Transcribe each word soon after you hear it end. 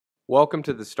Welcome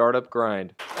to the Startup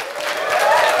Grind.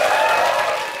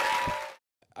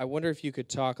 I wonder if you could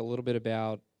talk a little bit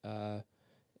about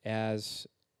as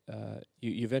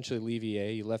you eventually leave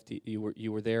EA. You left. You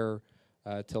were there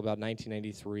till about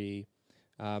 1993,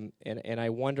 and I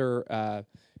wonder,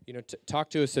 talk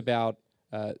to us about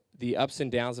the ups and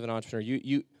downs of an entrepreneur.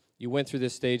 You went through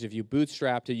this stage of you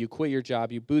bootstrapped it. You quit your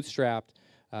job. You bootstrapped.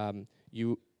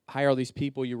 You hire all these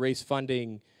people. You raise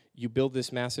funding. You build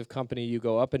this massive company. You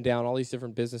go up and down all these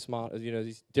different business models.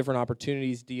 These different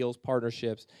opportunities, deals,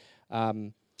 partnerships.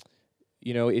 Is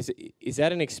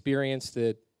that an experience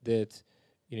that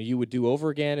you would do over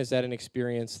again? Is that an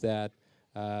experience that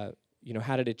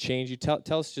how did it change you?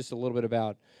 Tell us just a little bit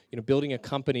about building a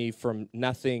company from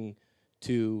nothing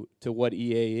to what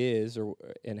EA is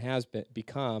and has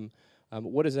become.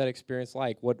 What is that experience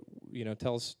like?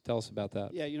 Tell us about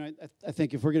that. Yeah, I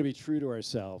think if we're going to be true to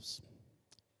ourselves,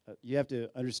 you have to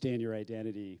understand your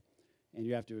identity, and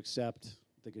you have to accept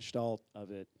the gestalt of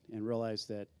it, and realize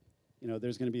that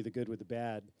there's going to be the good with the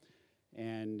bad,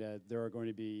 and there are going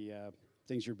to be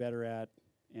things you're better at,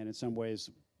 and in some ways,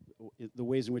 the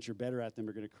ways in which you're better at them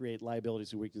are going to create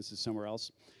liabilities and weaknesses somewhere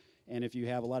else. And if you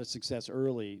have a lot of success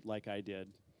early, like I did,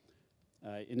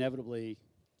 inevitably,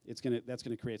 that's going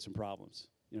to create some problems.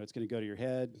 It's going to go to your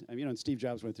head. And Steve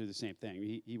Jobs went through the same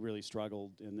thing. He really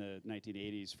struggled in the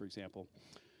 1980s, for example.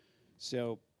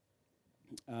 So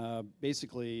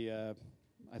basically,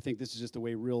 I think this is just the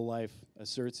way real life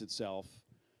asserts itself.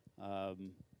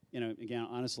 Again,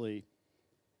 honestly,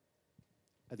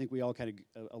 I think we all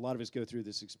a lot of us go through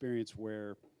this experience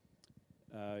where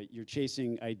you're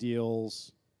chasing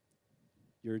ideals,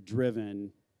 you're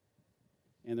driven,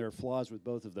 and there are flaws with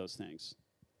both of those things.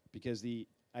 Because the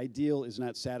ideal is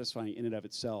not satisfying in and of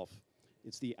itself.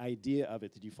 It's the idea of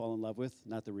it that you fall in love with,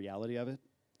 not the reality of it.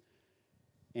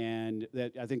 And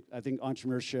that I think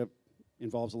entrepreneurship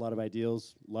involves a lot of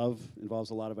ideals. Love involves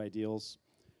a lot of ideals.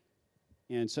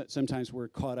 And sometimes we're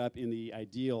caught up in the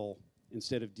ideal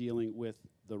instead of dealing with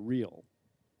the real.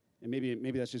 And maybe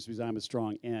that's just because I'm a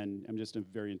strong N. I'm just a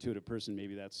very intuitive person.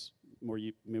 Maybe that's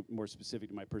more specific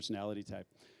to my personality type.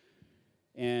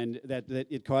 And that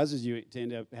it causes you to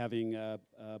end up having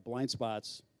blind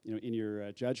spots, in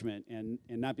your judgment and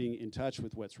not being in touch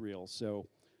with what's real. So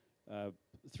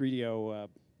 3DO,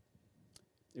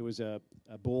 it was a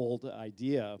bold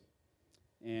idea,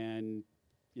 and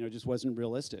just wasn't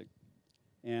realistic.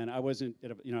 And I wasn't,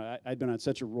 I'd been on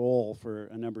such a roll for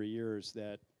a number of years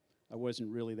that I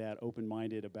wasn't really that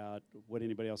open-minded about what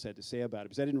anybody else had to say about it,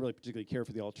 because I didn't really particularly care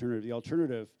for the alternative. The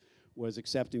alternative was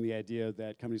accepting the idea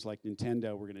that companies like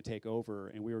Nintendo were going to take over,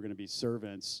 and we were going to be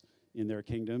servants in their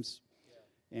kingdoms.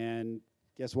 Yeah. And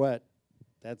guess what?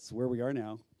 That's where we are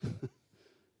now.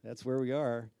 That's where we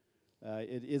are.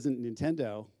 It isn't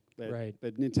Nintendo,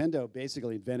 but Nintendo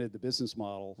basically invented the business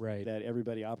model that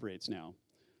everybody operates now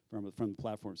from the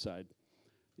platform side.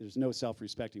 There's no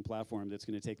self-respecting platform that's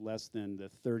going to take less than the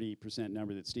 30%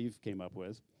 number that Steve came up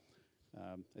with.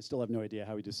 I still have no idea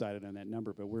how he decided on that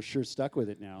number, but we're sure stuck with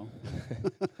it now.